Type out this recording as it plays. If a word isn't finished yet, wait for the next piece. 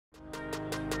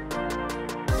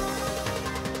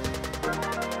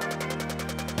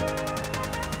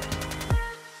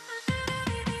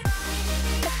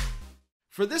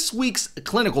For this week's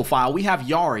clinical file, we have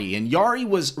Yari, and Yari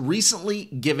was recently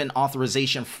given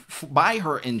authorization by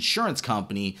her insurance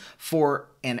company for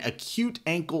an acute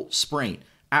ankle sprain.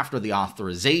 After the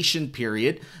authorization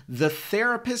period, the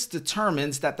therapist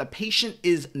determines that the patient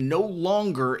is no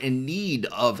longer in need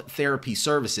of therapy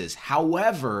services.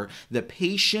 However, the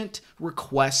patient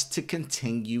requests to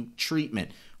continue treatment.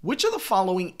 Which of the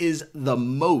following is the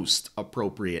most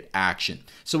appropriate action?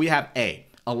 So we have A,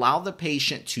 allow the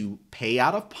patient to pay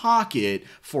out of pocket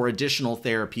for additional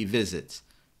therapy visits.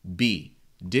 B,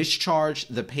 discharge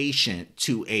the patient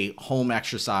to a home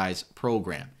exercise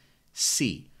program.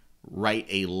 C, write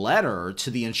a letter to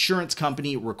the insurance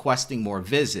company requesting more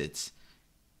visits.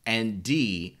 And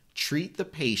D, treat the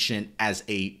patient as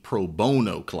a pro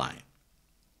bono client.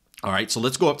 All right, so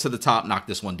let's go up to the top, knock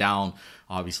this one down.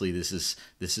 Obviously, this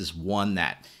is one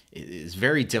that is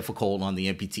very difficult on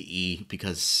the NPTE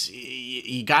because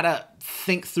you gotta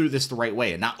think through this the right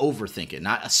way and not overthink it,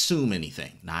 not assume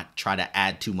anything, not try to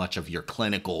add too much of your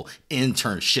clinical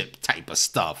internship type of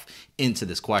stuff into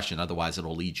this question. Otherwise,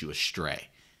 it'll lead you astray.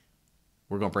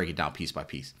 We're going to break it down piece by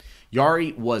piece.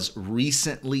 Yari was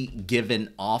recently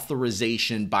given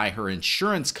authorization by her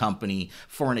insurance company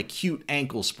for an acute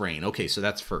ankle sprain. Okay, so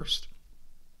that's first.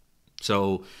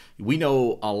 So we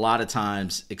know a lot of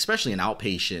times, especially in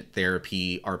outpatient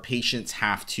therapy, our patients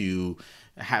have to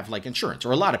have like insurance,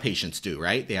 or a lot of patients do,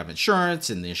 right? They have insurance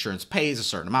and the insurance pays a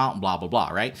certain amount and blah, blah, blah,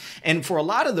 right? And for a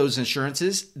lot of those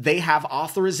insurances, they have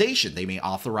authorization. They may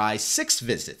authorize 6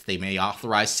 visits. They may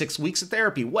authorize 6 weeks of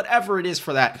therapy, whatever it is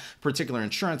for that particular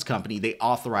insurance company, they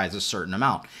authorize a certain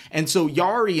amount. And so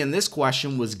Yari in this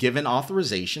question was given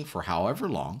authorization for however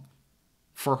long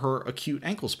for her acute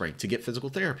ankle sprain to get physical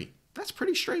therapy. That's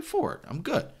pretty straightforward. I'm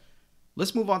good.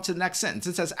 Let's move on to the next sentence.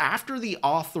 It says, after the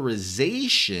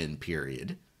authorization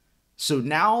period, so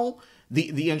now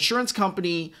the insurance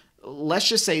company, let's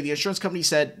just say the insurance company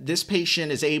said this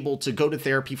patient is able to go to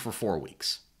therapy for 4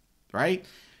 weeks, right?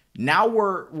 Now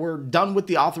we're done with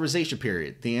the authorization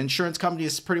period. The insurance company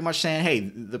is pretty much saying, hey,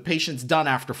 the patient's done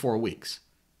after 4 weeks.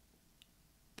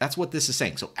 That's what this is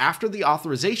saying. So after the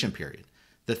authorization period,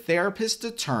 the therapist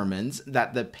determines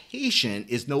that the patient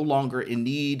is no longer in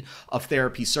need of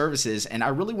therapy services. And I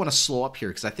really want to slow up here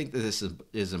because I think that this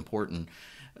is important.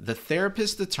 The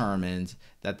therapist determines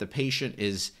that the patient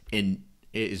is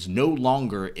no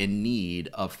longer in need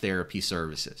of therapy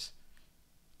services.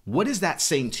 What is that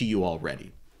saying to you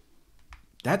already?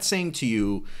 That's saying to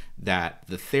you that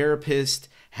the therapist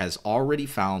has already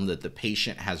found that the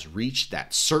patient has reached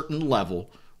that certain level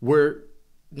where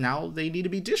now they need to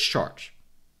be discharged.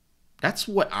 That's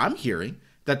what I'm hearing,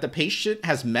 that the patient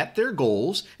has met their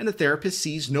goals and the therapist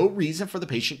sees no reason for the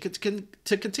patient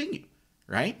to continue,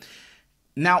 right?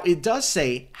 Now, it does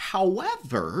say,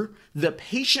 however, the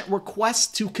patient requests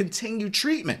to continue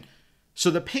treatment.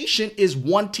 So the patient is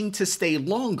wanting to stay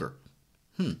longer.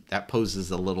 That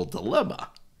poses a little dilemma.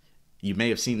 You may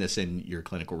have seen this in your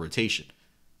clinical rotation.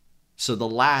 So the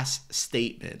last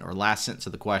statement or last sentence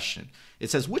of the question,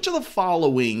 it says, which of the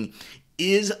following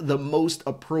is the most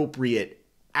appropriate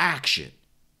action?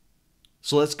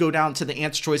 So let's go down to the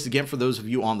answer choice again for those of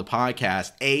you on the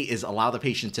podcast. A is allow the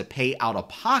patient to pay out of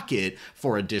pocket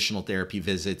for additional therapy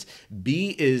visits.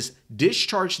 B is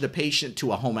discharge the patient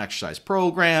to a home exercise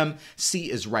program. C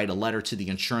is write a letter to the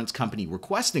insurance company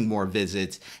requesting more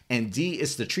visits. And D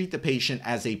is to treat the patient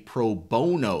as a pro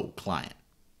bono client.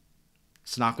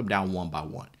 Let's knock them down one by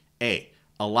one. A,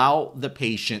 allow the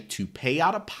patient to pay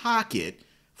out of pocket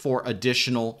for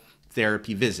additional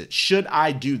therapy visits. Should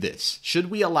I do this? Should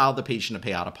we allow the patient to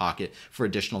pay out of pocket for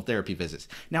additional therapy visits?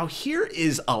 Now, here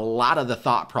is a lot of the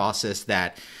thought process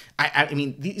that, I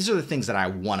mean, these are the things that I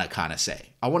want to kind of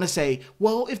say. I want to say,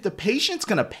 well, if the patient's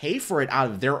going to pay for it out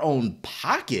of their own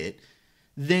pocket,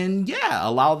 then yeah,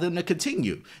 allow them to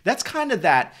continue. That's kind of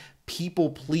that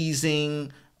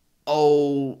people-pleasing,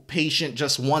 patient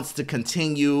just wants to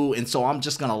continue, and so I'm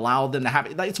just going to allow them to have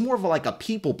it. It's more of like a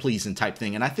people-pleasing type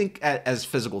thing. And I think as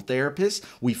physical therapists,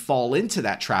 we fall into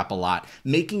that trap a lot,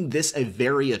 making this a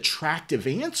very attractive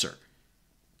answer.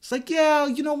 It's like, yeah,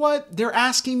 you know what? They're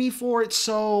asking me for it,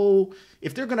 so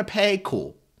if they're going to pay,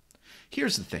 cool.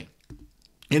 Here's the thing.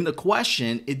 In the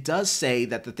question, it does say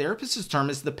that the therapist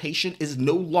determines the patient is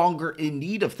no longer in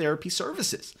need of therapy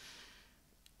services.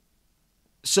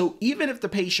 So even if the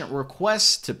patient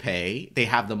requests to pay, they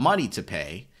have the money to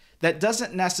pay, that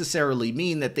doesn't necessarily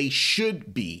mean that they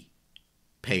should be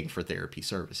paying for therapy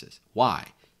services. Why?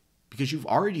 Because you've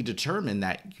already determined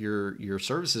that your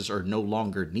services are no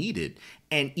longer needed.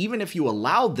 And even if you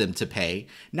allowed them to pay,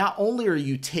 not only are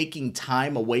you taking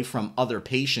time away from other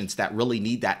patients that really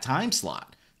need that time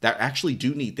slot, that actually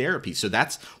do need therapy. So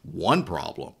that's one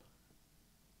problem,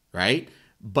 right?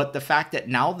 But the fact that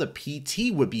now the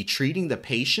PT would be treating the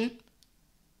patient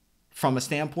from a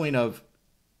standpoint of,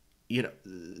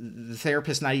 the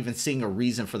therapist not even seeing a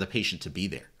reason for the patient to be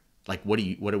there. Like, what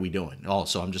are we doing? Oh,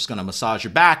 so I'm just going to massage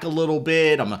your back a little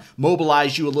bit. I'm going to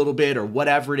mobilize you a little bit or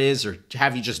whatever it is, or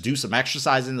have you just do some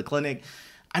exercise in the clinic.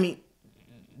 I mean,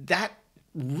 that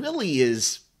really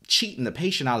is cheating the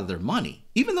patient out of their money.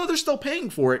 Even though they're still paying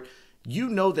for it, you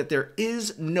know that there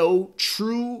is no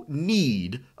true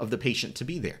need of the patient to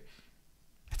be there.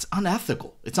 It's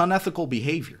unethical. It's unethical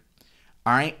behavior.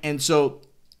 All right. And so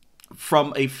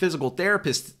from a physical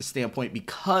therapist standpoint,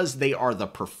 because they are the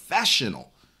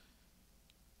professional,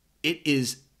 it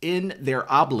is in their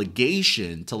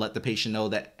obligation to let the patient know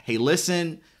that, hey,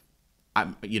 listen,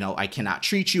 I cannot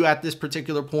treat you at this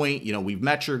particular point. We've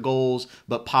met your goals,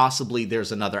 but possibly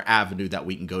there's another avenue that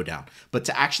we can go down. But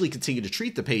to actually continue to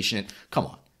treat the patient, come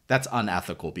on, that's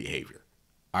unethical behavior.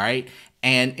 All right.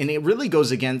 And it really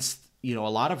goes against, a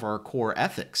lot of our core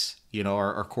ethics,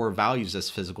 our core values as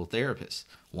physical therapists.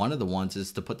 One of the ones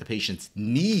is to put the patient's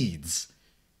needs,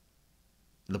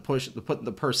 put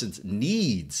the person's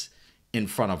needs in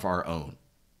front of our own.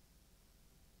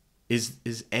 Is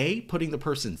putting the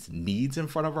person's needs in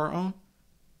front of our own?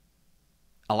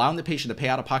 Allowing the patient to pay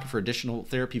out of pocket for additional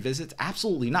therapy visits?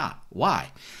 Absolutely not.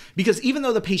 Why? Because even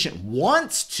though the patient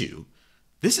wants to,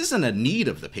 this isn't a need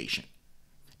of the patient.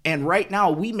 And right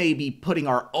now we may be putting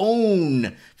our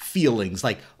own feelings,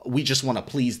 like we just want to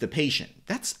please the patient.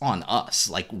 That's on us.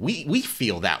 Like we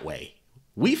feel that way.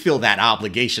 We feel that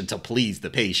obligation to please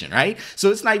the patient, right? So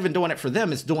it's not even doing it for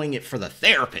them. It's doing it for the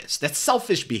therapist. That's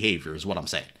selfish behavior is what I'm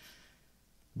saying.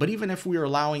 But even if we are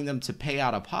allowing them to pay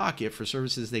out of pocket for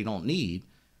services they don't need,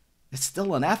 it's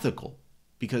still unethical,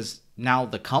 because now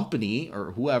the company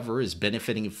or whoever is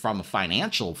benefiting from a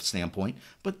financial standpoint.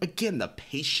 But again, the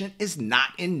patient is not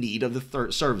in need of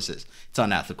the services. It's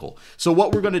unethical. So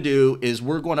what we're going to do is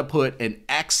we're going to put an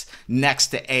X next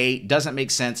to A. Doesn't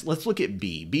make sense. Let's look at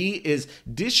B. B is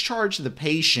discharge the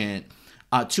patient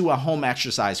to a home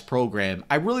exercise program.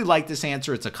 I really like this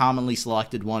answer. It's a commonly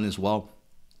selected one as well.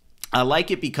 I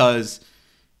like it because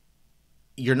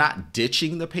you're not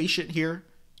ditching the patient here.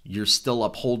 You're still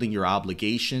upholding your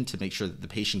obligation to make sure that the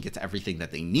patient gets everything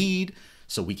that they need.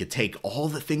 So we could take all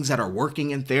the things that are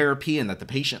working in therapy and that the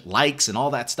patient likes and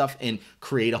all that stuff and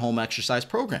create a home exercise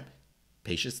program.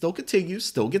 Patient still continues,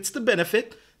 still gets the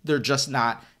benefit. They're just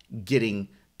not getting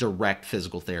direct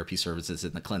physical therapy services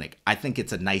in the clinic. I think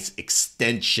it's a nice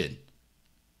extension.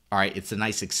 All right, it's a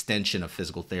nice extension of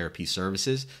physical therapy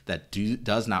services that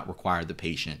does not require the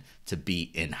patient to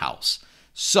be in-house.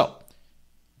 So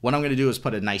what I'm going to do is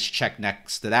put a nice check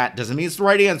next to that. Doesn't mean it's the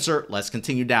right answer. Let's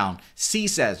continue down. C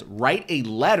says, write a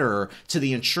letter to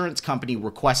the insurance company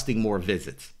requesting more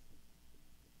visits.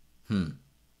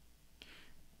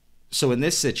 So in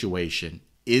this situation,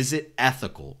 is it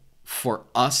ethical for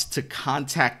us to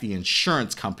contact the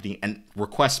insurance company and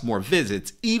request more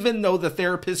visits, even though the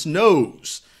therapist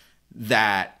knows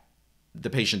that the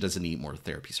patient doesn't need more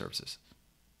therapy services?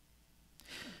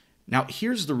 Now,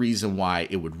 here's the reason why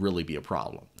it would really be a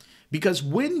problem. Because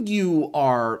when you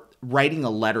are writing a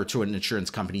letter to an insurance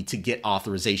company to get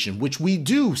authorization, which we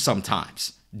do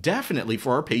sometimes, definitely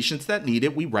for our patients that need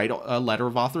it, we write a letter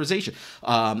of authorization.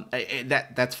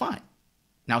 That's fine.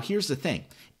 Now, here's the thing.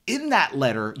 In that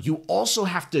letter, you also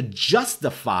have to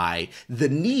justify the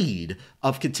need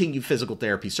of continued physical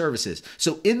therapy services.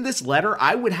 So in this letter,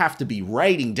 I would have to be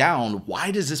writing down, why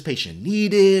does this patient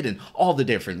need it, and all the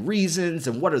different reasons,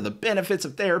 and what are the benefits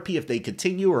of therapy if they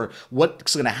continue, or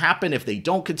what's going to happen if they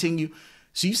don't continue.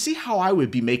 So you see how I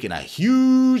would be making a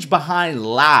huge behind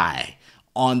lie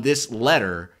on this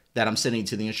letter that I'm sending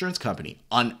to the insurance company.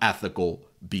 Unethical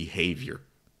behavior.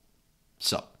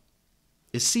 So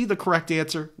is C the correct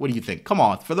answer? What do you think? Come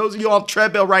on. For those of you on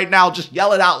treadmill right now, just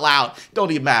yell it out loud. Don't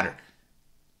even matter.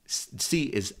 C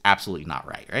is absolutely not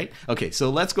right? Okay, so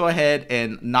let's go ahead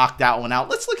and knock that one out.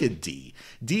 Let's look at D.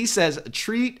 D says,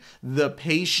 treat the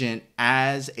patient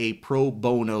as a pro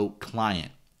bono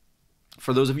client.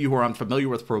 For those of you who are unfamiliar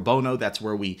with pro bono, that's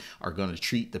where we are going to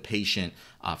treat the patient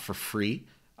for free.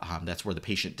 That's where the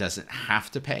patient doesn't have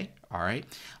to pay. All right.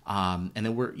 And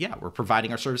then we're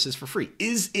providing our services for free.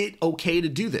 Is it okay to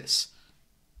do this?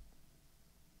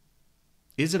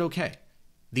 Is it okay?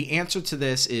 The answer to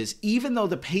this is, even though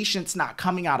the patient's not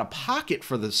coming out of pocket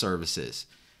for the services,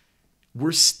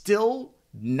 we're still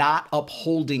not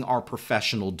upholding our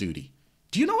professional duty.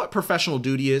 Do you know what professional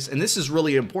duty is? And this is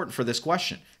really important for this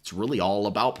question. It's really all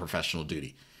about professional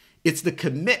duty. It's the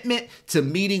commitment to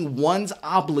meeting one's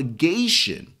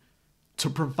obligation to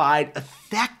provide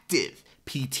effective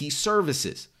PT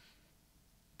services.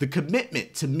 The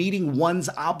commitment to meeting one's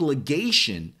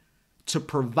obligation to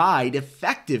provide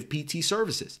effective PT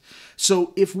services.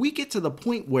 So if we get to the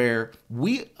point where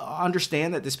we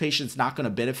understand that this patient's not going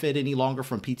to benefit any longer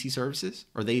from PT services,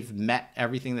 or they've met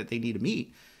everything that they need to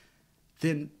meet,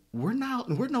 then we're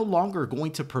no longer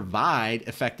going to provide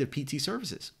effective PT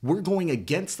services. We're going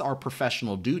against our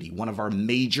professional duty, one of our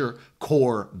major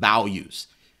core values.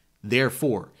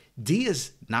 Therefore, D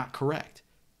is not correct.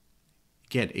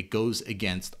 Again, it goes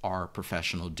against our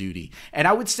professional duty. And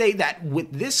I would say that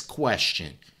with this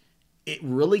question, it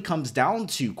really comes down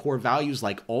to core values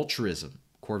like altruism,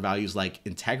 core values like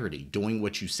integrity, doing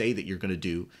what you say that you're going to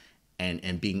do,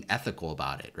 and being ethical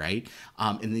about it, right?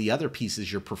 And the other piece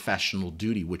is your professional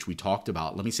duty, which we talked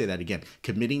about. Let me say that again.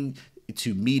 Committing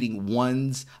to meeting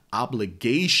one's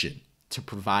obligation to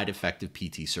provide effective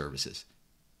PT services.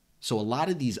 So a lot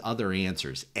of these other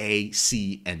answers, A,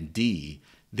 C, and D,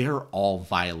 they're all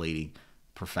violating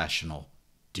professional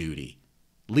duty.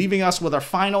 Leaving us with our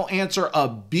final answer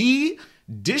of B,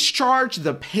 discharge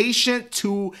the patient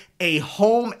to a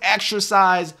home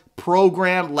exercise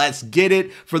program. Let's get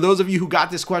it. For those of you who got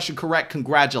this question correct,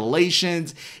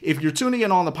 congratulations. If you're tuning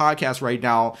in on the podcast right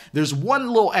now, there's one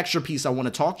little extra piece I want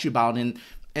to talk to you about,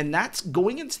 and that's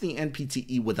going into the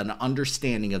NPTE with an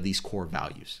understanding of these core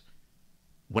values.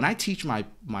 When I teach my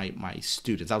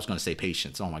students, I was going to say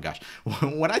patients, oh my gosh.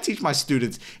 When I teach my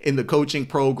students in the coaching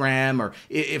program, or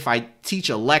if I teach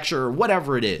a lecture or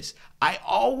whatever it is, I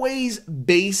always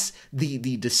base the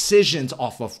decisions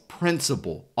off of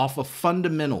principle, off of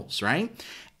fundamentals, right?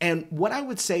 And what I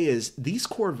would say is these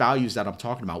core values that I'm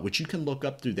talking about, which you can look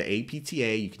up through the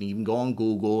APTA, you can even go on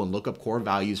Google and look up core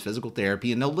values, physical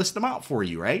therapy, and they'll list them out for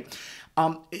you, right?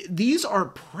 These are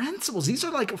principles. These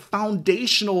are like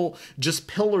foundational just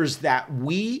pillars that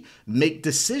we make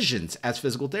decisions as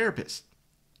physical therapists.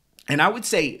 And I would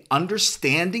say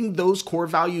understanding those core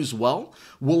values well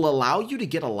will allow you to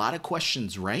get a lot of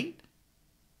questions right,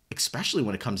 especially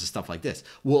when it comes to stuff like this,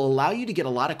 will allow you to get a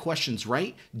lot of questions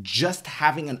right just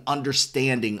having an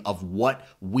understanding of what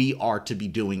we are to be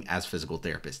doing as physical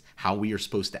therapists, how we are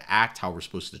supposed to act, how we're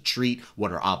supposed to treat,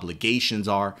 what our obligations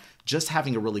are, just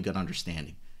having a really good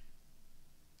understanding.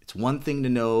 It's one thing to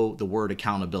know the word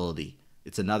accountability.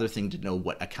 It's another thing to know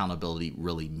what accountability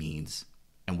really means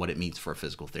and what it means for a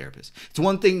physical therapist. It's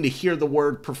one thing to hear the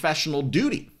word professional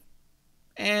duty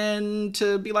and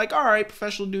to be like, all right,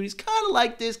 professional duty is kind of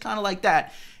like this, kind of like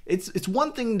that. It's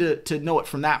one thing to know it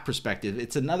from that perspective.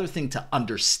 It's another thing to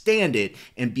understand it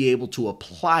and be able to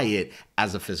apply it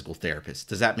as a physical therapist.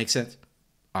 Does that make sense?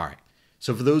 All right.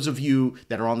 So for those of you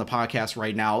that are on the podcast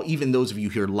right now, even those of you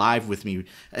here live with me,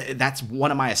 that's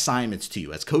one of my assignments to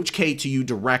you. As Coach K to you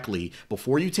directly,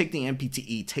 before you take the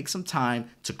NPTE, take some time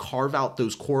to carve out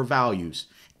those core values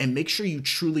and make sure you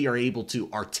truly are able to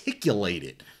articulate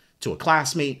it to a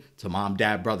classmate, to mom,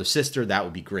 dad, brother, sister. That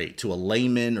would be great. To a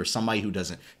layman or somebody who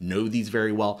doesn't know these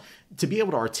very well, to be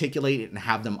able to articulate it and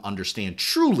have them understand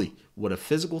truly what a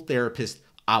physical therapist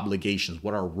obligations,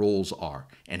 what our roles are,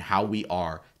 and how we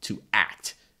are to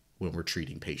act when we're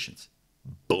treating patients.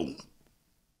 Boom.